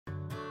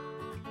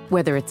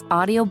Whether it's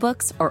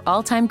audiobooks or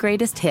all-time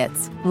greatest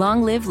hits,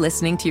 long live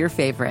listening to your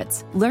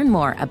favorites. Learn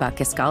more about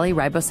Kisqali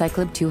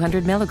Ribociclib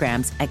 200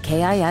 milligrams at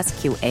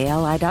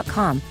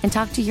KISQALI.com and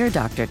talk to your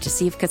doctor to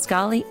see if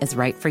Kisqali is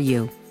right for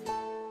you.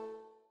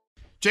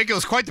 Jake, it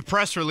was quite the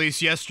press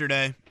release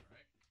yesterday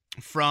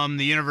from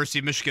the University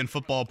of Michigan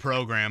football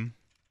program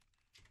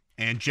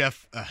and Jim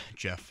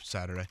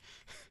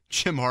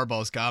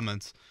Harbaugh's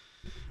comments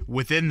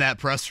within that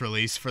press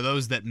release. For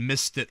those that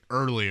missed it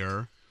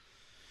earlier,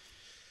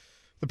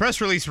 the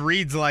press release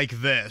reads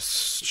like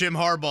this. Jim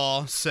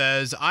Harbaugh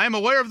says, I am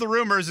aware of the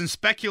rumors and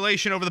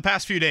speculation over the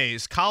past few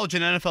days. College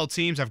and NFL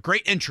teams have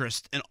great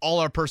interest in all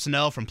our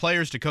personnel, from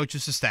players to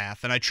coaches to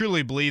staff, and I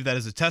truly believe that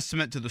is a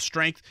testament to the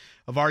strength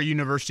of our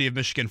University of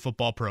Michigan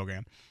football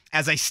program.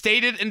 As I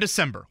stated in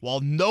December, while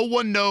no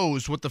one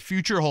knows what the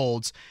future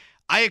holds,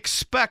 I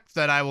expect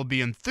that I will be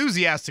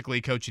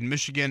enthusiastically coaching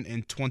Michigan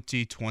in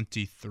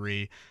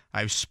 2023.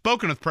 I've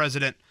spoken with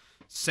President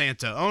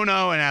Santa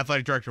Ono and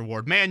Athletic Director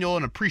Ward Manuel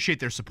and appreciate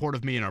their support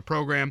of me and our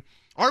program.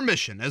 Our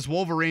mission as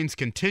Wolverines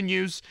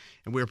continues,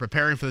 and we are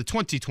preparing for the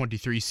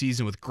 2023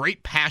 season with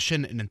great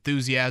passion and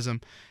enthusiasm.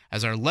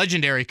 As our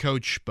legendary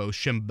coach, Bo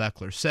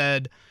Schembechler,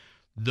 said,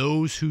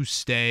 those who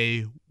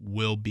stay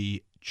will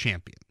be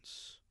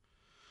champions.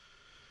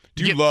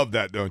 You love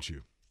that, don't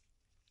you?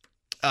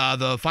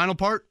 The final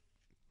part?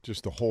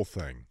 Just the whole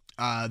thing.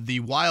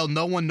 While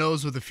no one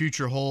knows what the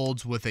future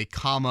holds with a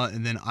comma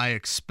and then I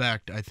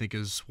expect, I think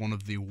is one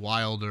of the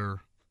wilder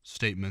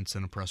statements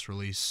in a press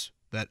release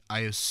that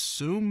I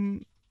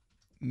assume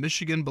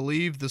Michigan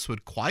believed this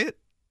would quiet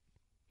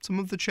some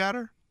of the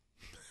chatter,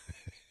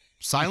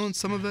 silence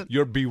some of it.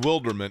 Your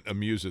bewilderment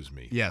amuses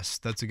me. Yes,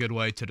 that's a good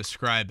way to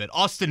describe it.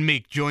 Austin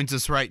Meek joins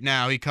us right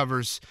now. He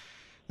covers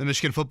the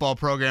Michigan football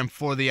program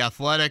for The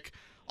Athletic.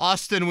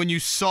 Austin, when you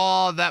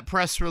saw that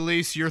press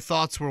release, your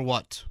thoughts were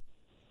what?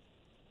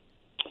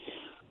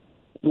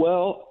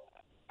 Well,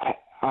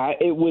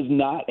 it was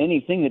not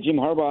anything that Jim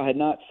Harbaugh had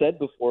not said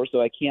before,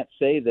 so I can't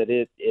say that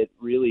it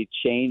really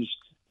changed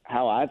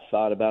how I've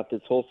thought about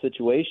this whole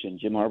situation.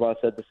 Jim Harbaugh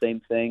said the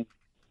same thing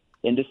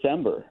in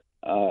December,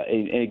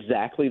 in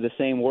exactly the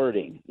same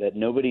wording, that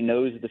nobody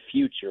knows the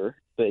future,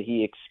 but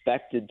he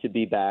expected to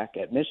be back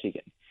at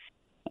Michigan.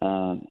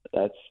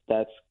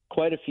 That's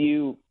quite a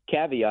few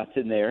caveats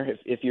in there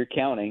if you're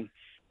counting,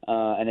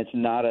 and it's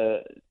not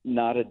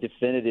a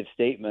definitive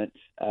statement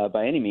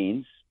by any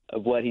means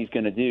of what he's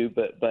going to do,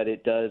 but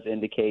it does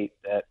indicate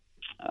that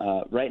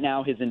right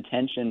now his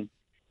intention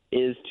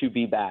is to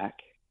be back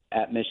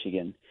at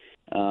Michigan.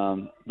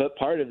 But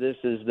part of this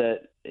is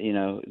that,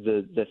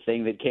 the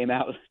thing that came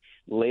out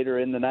later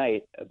in the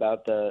night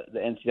about the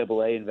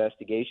NCAA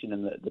investigation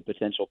and the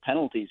potential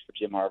penalties for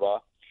Jim Harbaugh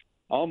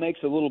all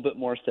makes a little bit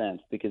more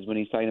sense, because when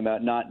he's talking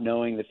about not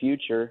knowing the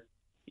future,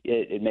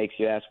 it makes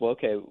you ask, well,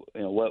 okay,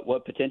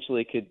 what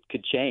potentially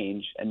could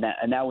change? And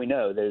now we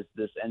know there's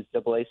this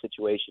NCAA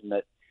situation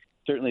that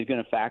certainly is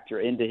going to factor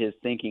into his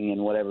thinking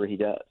in whatever he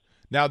does.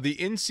 Now, the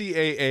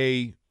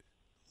NCAA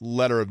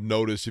letter of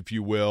notice, if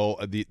you will,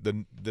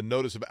 the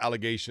notice of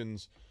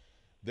allegations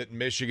that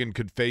Michigan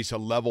could face a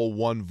level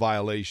 1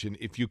 violation.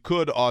 If you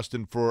could,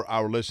 Austin, for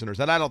our listeners,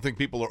 and I don't think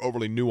people are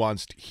overly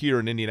nuanced here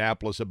in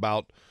Indianapolis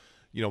about,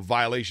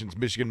 violations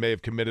Michigan may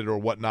have committed or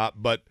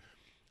whatnot, but,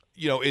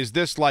 is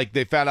this like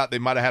they found out they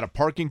might have had a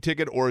parking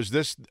ticket, or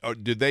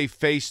do they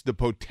face the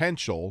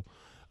potential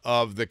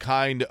of the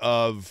kind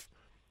of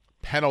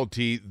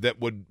penalty that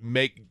would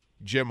make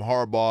Jim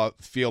Harbaugh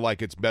feel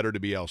like it's better to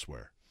be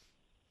elsewhere?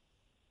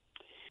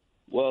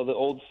 Well, the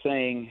old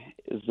saying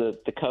is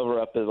that the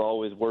cover-up is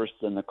always worse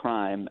than the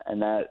crime, and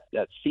that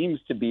seems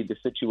to be the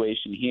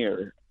situation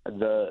here.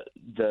 The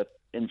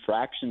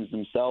infractions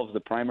themselves, the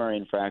primary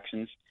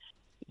infractions,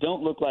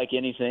 don't look like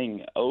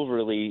anything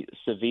overly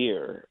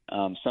severe.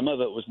 Some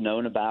of it was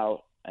known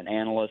about an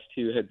analyst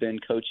who had been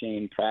coaching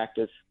in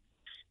practice.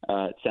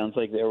 It sounds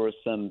like there was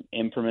some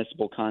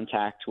impermissible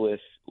contact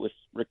with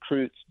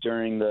recruits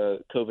during the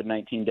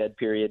COVID-19 dead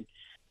period.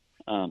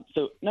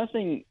 So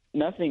nothing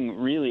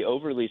really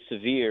overly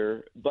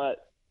severe,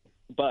 but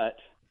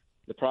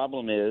the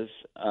problem is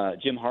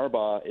Jim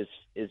Harbaugh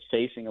is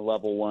facing a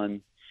level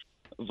 1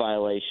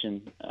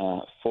 violation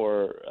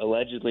for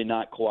allegedly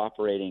not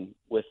cooperating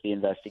with the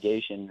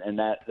investigation, and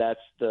that's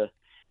the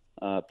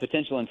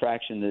potential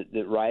infraction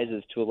that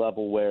rises to a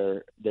level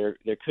where there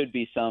could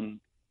be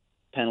some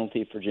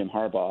penalty for Jim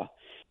Harbaugh.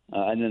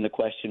 And then the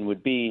question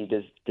would be,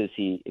 does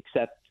he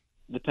accept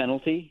the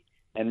penalty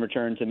and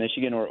return to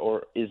Michigan,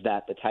 or is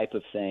that the type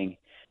of thing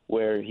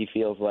where he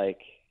feels like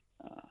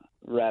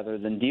rather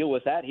than deal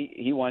with that,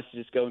 he wants to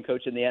just go and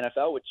coach in the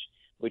NFL,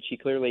 which he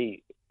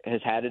clearly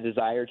has had a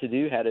desire to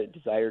do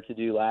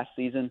last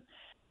season.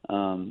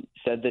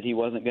 Said that he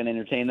wasn't going to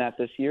entertain that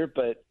this year,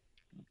 but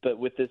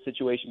with this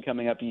situation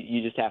coming up,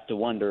 you just have to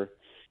wonder,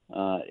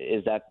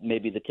 is that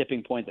maybe the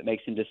tipping point that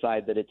makes him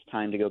decide that it's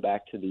time to go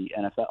back to the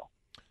NFL?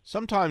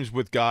 Sometimes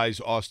with guys,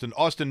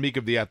 Austin Meek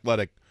of The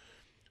Athletic,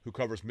 who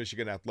covers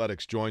Michigan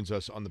athletics, joins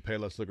us on the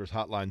Payless Liquors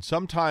hotline.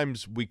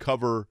 Sometimes we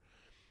cover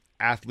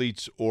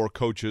athletes or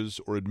coaches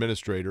or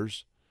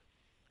administrators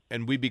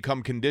and we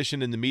become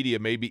conditioned in the media,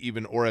 maybe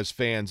even or as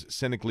fans,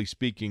 cynically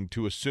speaking,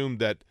 to assume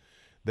that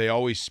they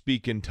always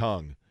speak in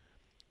tongue.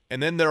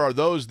 And then there are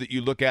those that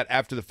you look at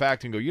after the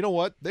fact and go, you know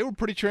what? They were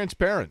pretty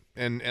transparent,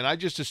 and I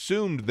just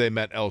assumed they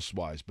meant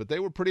elsewise, but they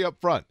were pretty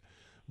upfront.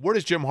 Where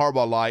does Jim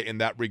Harbaugh lie in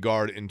that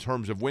regard in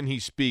terms of when he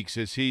speaks?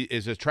 Is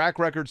his track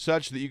record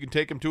such that you can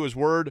take him to his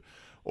word,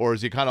 or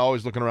is he kind of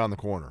always looking around the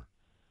corner?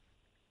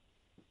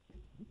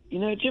 You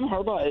know, Jim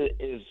Harbaugh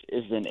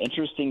is an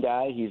interesting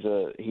guy. He's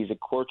a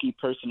quirky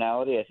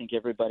personality. I think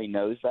everybody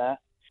knows that.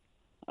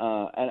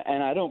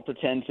 And I don't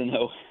pretend to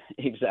know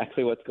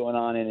exactly what's going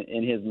on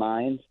in his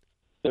mind.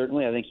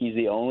 Certainly, I think he's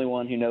the only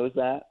one who knows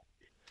that.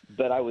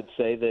 But I would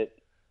say that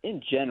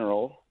in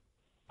general,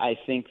 I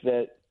think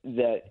that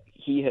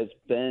he has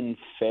been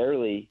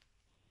fairly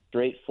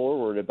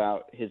straightforward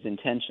about his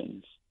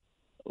intentions.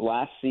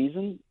 Last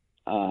season,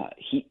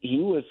 he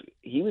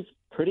was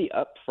pretty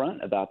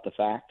upfront about the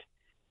fact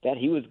that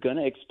he was going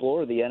to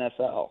explore the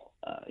NFL.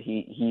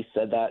 He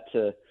said that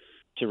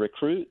to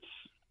recruits.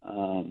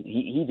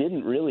 He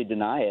didn't really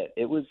deny it.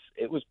 It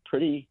was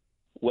pretty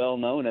well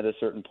known at a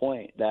certain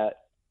point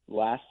that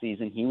last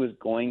season he was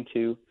going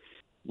to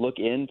look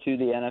into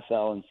the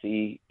NFL and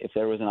see if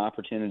there was an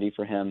opportunity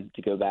for him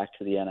to go back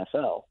to the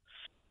NFL.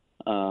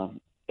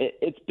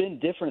 It's been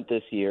different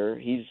this year.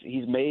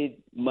 He's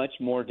made much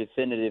more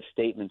definitive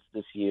statements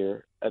this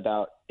year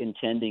about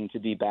intending to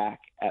be back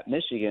at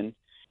Michigan.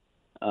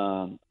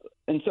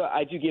 And so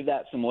I do give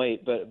that some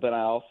weight, but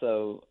I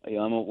also,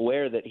 I'm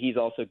aware that he's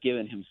also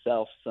given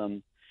himself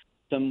some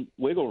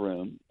wiggle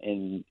room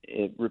in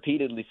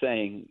repeatedly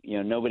saying,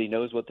 nobody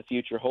knows what the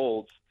future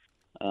holds.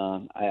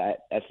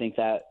 I think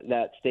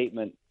that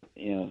statement,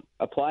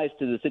 applies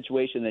to the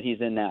situation that he's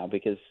in now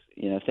because,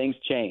 things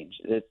change.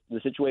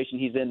 The situation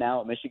he's in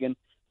now at Michigan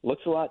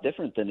looks a lot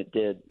different than it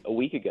did a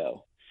week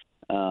ago.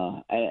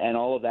 And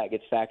all of that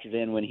gets factored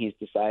in when he's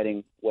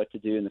deciding what to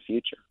do in the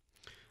future.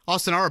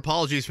 Austin, our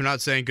apologies for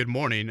not saying good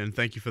morning, and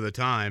thank you for the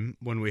time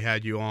when we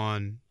had you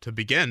on to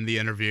begin the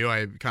interview.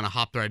 I kind of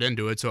hopped right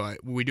into it, so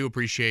we do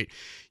appreciate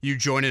you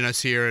joining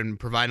us here and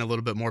providing a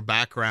little bit more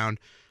background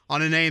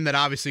on a name that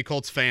obviously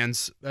Colts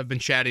fans have been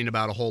chatting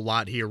about a whole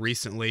lot here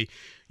recently.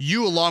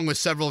 You, along with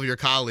several of your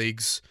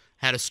colleagues,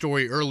 had a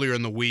story earlier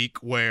in the week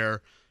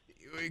where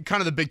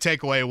kind of the big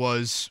takeaway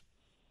was,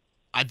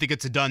 I think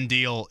it's a done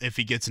deal if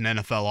he gets an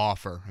NFL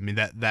offer. I mean,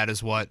 that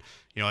is what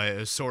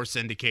a source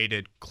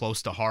indicated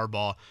close to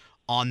Harbaugh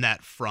on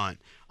that front.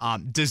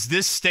 Does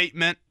this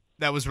statement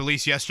that was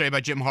released yesterday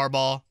by Jim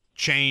Harbaugh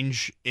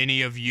change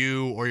any of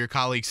you or your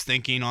colleagues'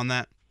 thinking on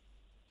that?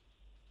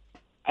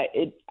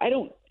 It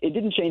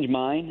didn't change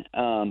mine,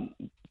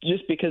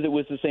 just because it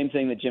was the same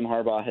thing that Jim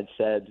Harbaugh had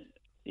said,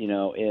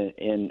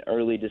 in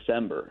early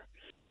December.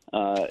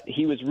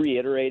 He was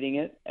reiterating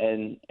it,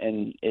 and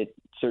it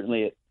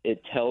certainly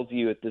it tells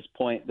you at this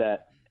point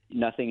that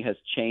nothing has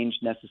changed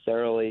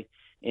necessarily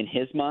in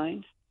his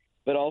mind.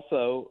 But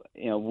also,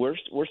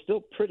 we're still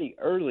pretty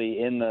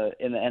early in the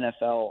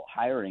NFL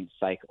hiring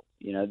cycle.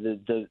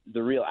 The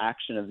real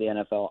action of the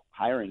NFL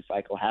hiring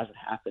cycle hasn't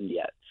happened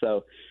yet.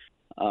 So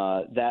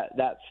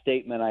that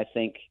statement, I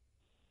think,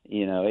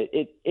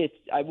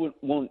 I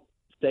won't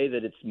say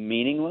that it's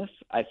meaningless.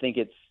 I think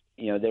it's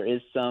there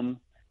is some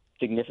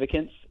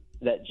significance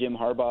that Jim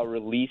Harbaugh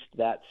released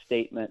that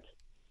statement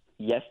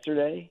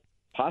yesterday,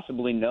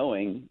 possibly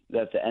knowing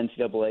that the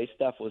NCAA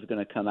stuff was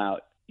going to come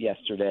out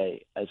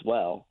yesterday as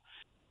well.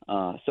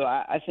 So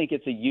I think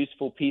it's a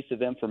useful piece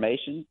of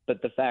information,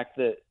 but the fact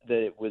that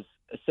it was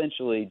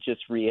essentially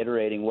just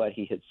reiterating what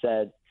he had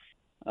said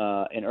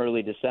in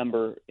early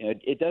December,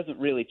 it doesn't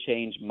really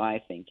change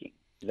my thinking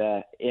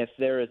that if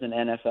there is an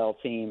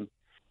NFL team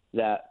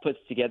that puts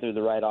together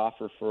the right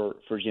offer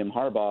for Jim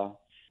Harbaugh,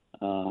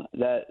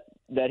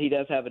 that he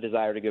does have a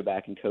desire to go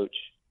back and coach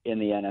in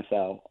the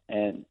NFL.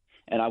 And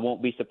I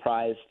won't be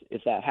surprised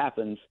if that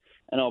happens.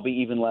 And I'll be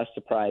even less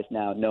surprised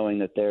now knowing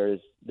that there's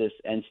this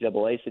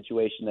NCAA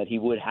situation that he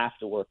would have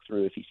to work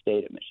through if he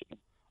stayed at Michigan.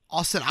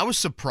 Austin, I was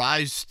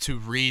surprised to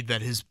read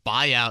that his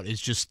buyout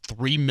is just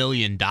 $3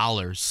 million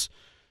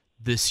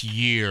this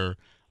year.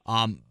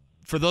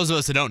 For those of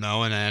us that don't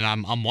know, and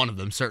I'm one of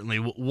them certainly,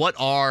 what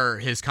are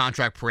his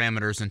contract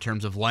parameters in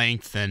terms of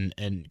length and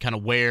kind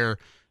of where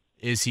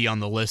is he on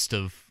the list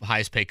of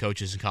highest paid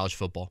coaches in college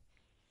football?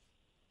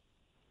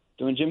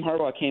 So when Jim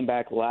Harbaugh came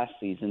back last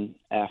season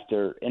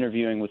after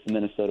interviewing with the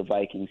Minnesota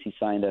Vikings, he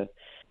signed a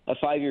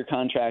 5-year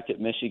contract at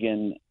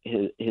Michigan.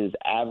 His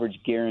average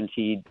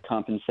guaranteed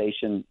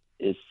compensation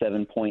is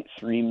 $7.3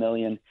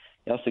 million.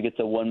 He also gets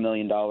a $1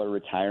 million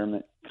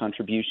retirement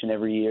contribution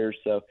every year.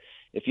 So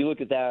if you look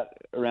at that,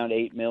 around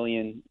 $8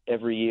 million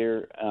every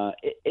year,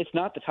 it's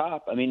not the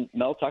top. I mean,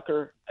 Mel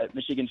Tucker at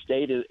Michigan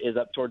State is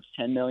up towards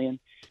 $10 million.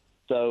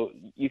 So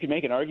you can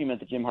make an argument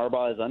that Jim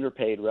Harbaugh is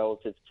underpaid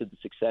relative to the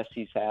success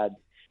he's had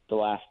the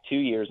last 2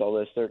 years,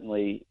 although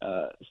certainly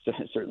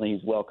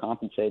he's well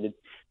compensated.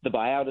 The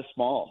buyout is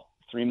small,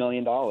 $3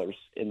 million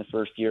in the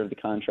first year of the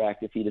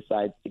contract if he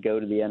decides to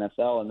go to the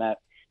NFL, and that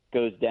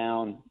goes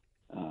down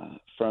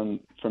from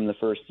the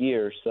first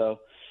year. So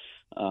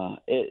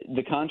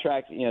The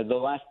contract, the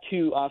last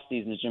two off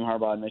seasons, Jim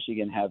Harbaugh and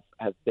Michigan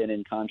have been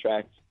in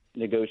contract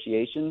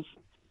negotiations.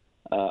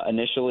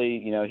 Initially,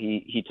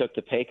 he took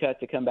the pay cut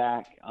to come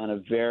back on a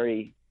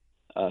very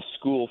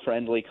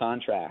school-friendly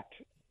contract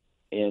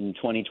in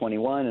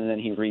 2021, and then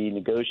he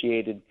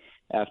renegotiated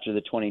after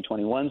the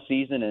 2021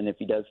 season. And if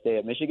he does stay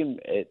at Michigan,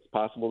 it's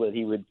possible that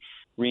he would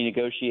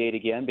renegotiate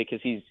again because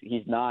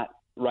he's not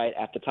right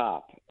at the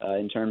top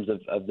in terms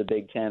of the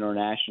Big Ten or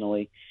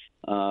nationally.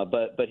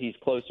 But he's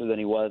closer than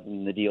he was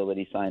in the deal that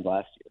he signed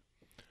last year.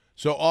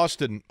 So,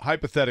 Austin,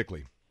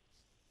 hypothetically,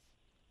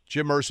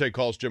 Jim Irsay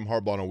calls Jim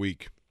Harbaugh in a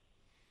week.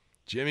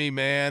 Jimmy,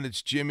 man,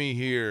 it's Jimmy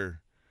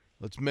here.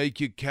 Let's make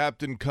you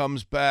captain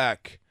comes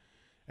back.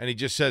 And he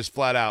just says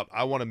flat out,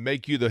 I want to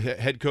make you the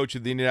head coach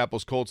of the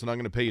Indianapolis Colts, and I'm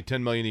going to pay you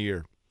 $10 million a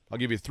year. I'll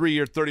give you 3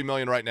 years, $30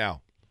 million right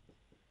now.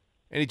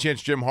 Any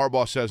chance Jim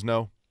Harbaugh says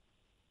no?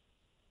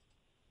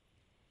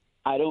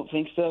 I don't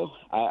think so.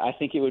 I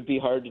think it would be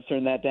hard to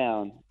turn that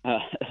down,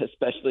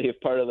 especially if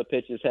part of the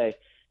pitch is, hey,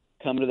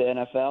 come to the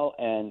NFL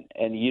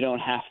and you don't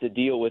have to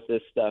deal with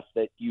this stuff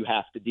that you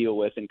have to deal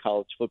with in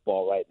college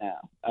football right now.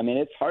 I mean,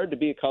 it's hard to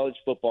be a college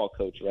football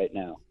coach right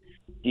now,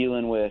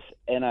 dealing with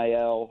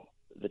NIL,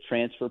 the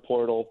transfer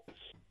portal,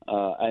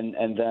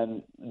 and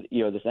then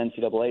this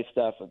NCAA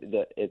stuff.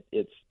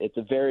 It's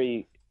a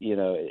very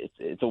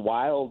it's a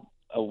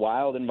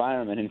wild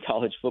environment in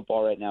college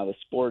football right now. The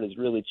sport is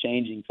really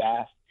changing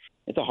fast.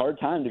 It's a hard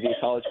time to be a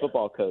college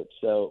football coach.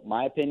 So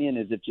my opinion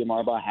is if Jim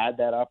Harbaugh had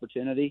that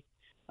opportunity,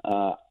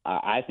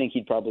 I think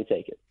he'd probably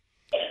take it.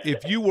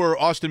 If you were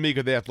Austin Meek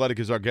of The Athletic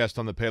is our guest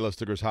on the Payless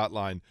Stickers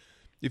Hotline,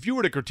 if you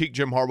were to critique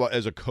Jim Harbaugh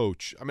as a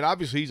coach, I mean,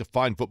 obviously he's a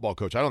fine football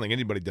coach. I don't think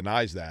anybody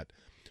denies that.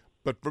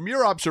 But from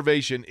your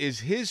observation, is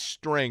his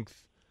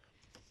strength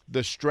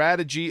the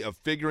strategy of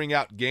figuring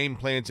out game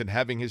plans and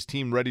having his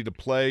team ready to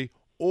play,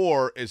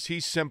 or is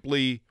he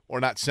simply, or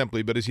not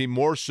simply, but is he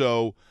more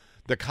so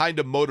the kind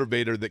of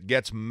motivator that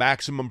gets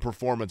maximum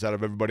performance out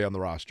of everybody on the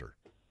roster?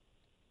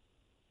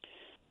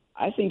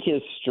 I think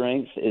his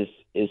strength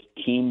is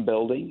team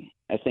building.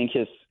 I think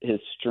his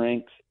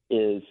strength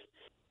is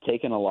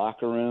taking a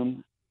locker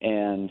room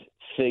and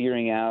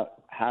figuring out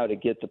how to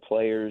get the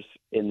players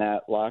in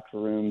that locker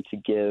room to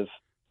give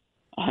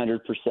 100%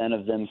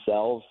 of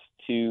themselves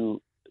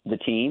to the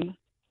team.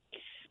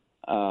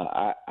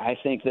 I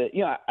think that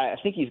I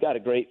think he's got a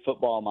great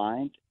football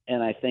mind,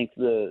 and I think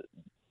the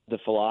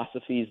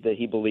philosophies that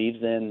he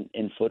believes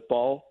in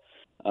football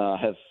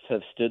have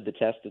stood the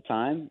test of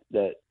time.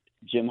 That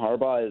Jim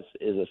Harbaugh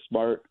is a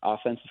smart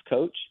offensive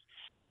coach,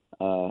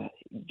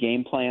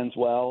 game plans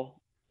well,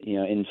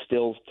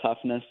 instills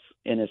toughness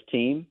in his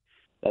team.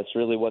 That's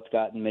really what's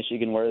gotten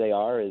Michigan where they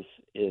are. Is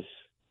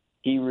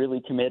he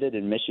really committed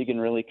and Michigan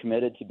really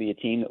committed to be a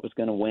team that was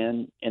going to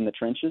win in the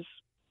trenches?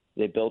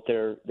 They built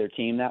their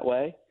team that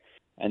way,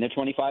 and they're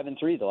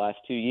 25-3 the last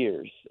 2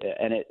 years,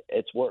 and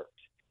it's worked.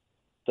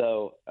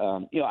 So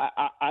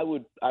I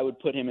would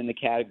put him in the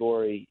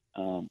category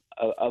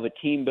of a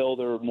team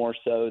builder more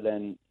so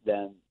than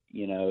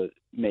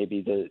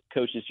maybe the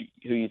coaches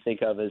who you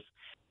think of as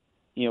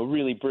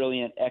really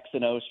brilliant X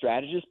and O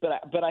strategists.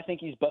 But I think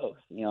he's both.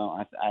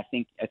 I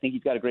think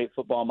he's got a great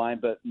football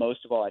mind, but most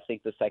of all, I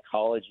think the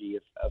psychology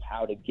of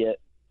how to get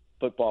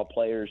football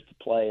players to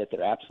play at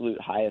their absolute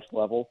highest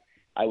level.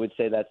 I would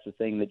say that's the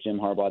thing that Jim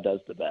Harbaugh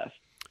does the best.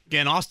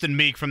 Again, Austin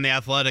Meek from The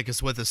Athletic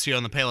is with us here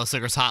on the Payless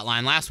Stickers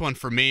Hotline. Last one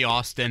for me,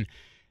 Austin.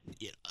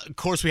 Of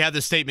course, we had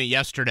this statement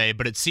yesterday,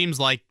 but it seems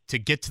like to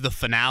get to the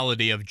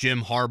finality of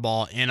Jim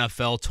Harbaugh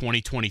NFL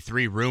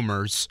 2023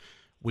 rumors,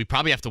 we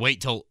probably have to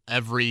wait till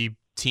every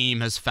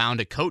team has found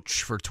a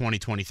coach for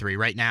 2023.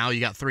 Right now, you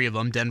got three of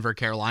them, Denver,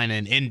 Carolina,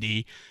 and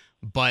Indy.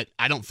 But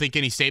I don't think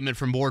any statement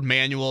from Board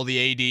Manuel,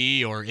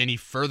 the AD, or any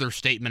further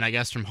statement, I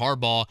guess, from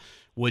Harbaugh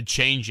would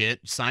change it.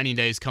 Signing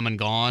day is come and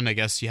gone. I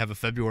guess you have a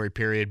February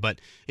period.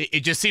 But it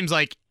just seems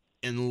like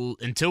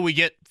until we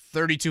get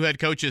 32 head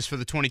coaches for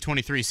the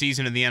 2023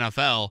 season in the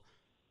NFL,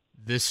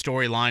 this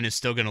storyline is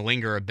still going to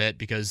linger a bit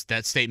because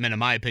that statement, in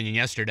my opinion,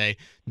 yesterday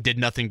did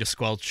nothing to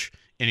squelch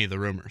any of the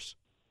rumors.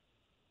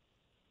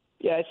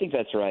 Yeah, I think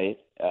that's right.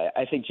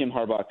 I think Jim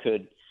Harbaugh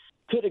could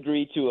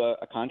agree to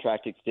a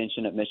contract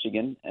extension at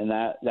Michigan, and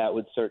that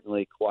would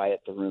certainly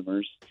quiet the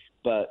rumors.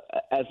 But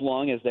as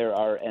long as there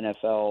are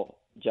NFL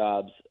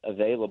jobs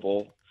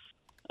available,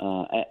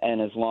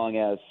 and as long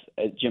as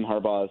Jim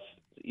Harbaugh's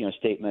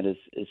statement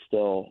is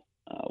still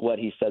what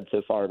he said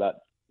so far about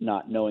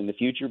not knowing the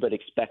future but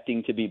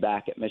expecting to be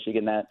back at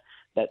Michigan, that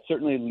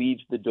certainly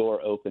leaves the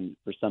door open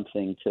for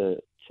something to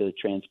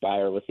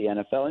transpire with the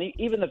NFL. And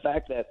even the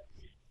fact that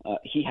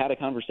he had a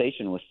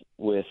conversation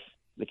with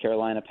the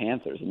Carolina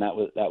Panthers, and that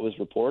was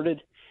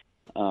reported.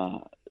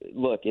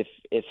 Look,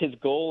 if his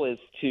goal is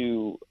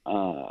to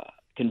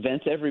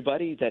convince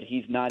everybody that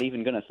he's not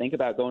even going to think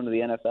about going to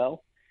the NFL,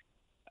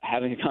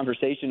 having a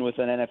conversation with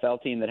an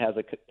NFL team that has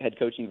a head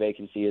coaching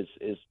vacancy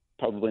is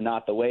probably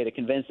not the way to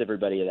convince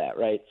everybody of that,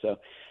 right? So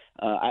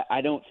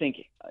I don't think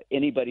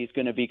anybody's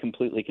going to be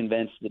completely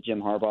convinced that Jim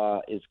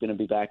Harbaugh is going to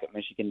be back at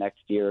Michigan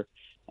next year.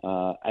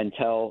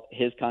 until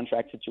his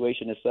contract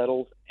situation is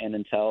settled and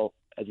until,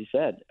 as you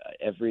said,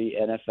 every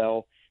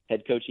NFL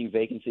head coaching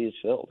vacancy is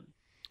filled.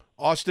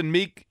 Austin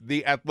Meek,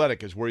 The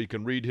Athletic, is where you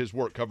can read his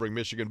work covering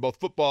Michigan, both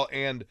football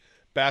and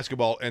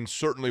basketball, and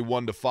certainly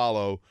one to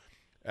follow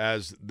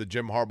as the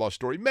Jim Harbaugh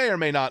story may or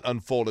may not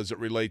unfold as it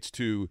relates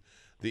to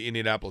the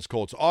Indianapolis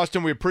Colts.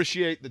 Austin, we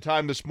appreciate the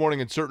time this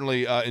morning and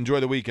certainly enjoy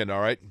the weekend,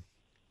 all right?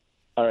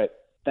 All right.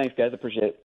 Thanks, guys. Appreciate it.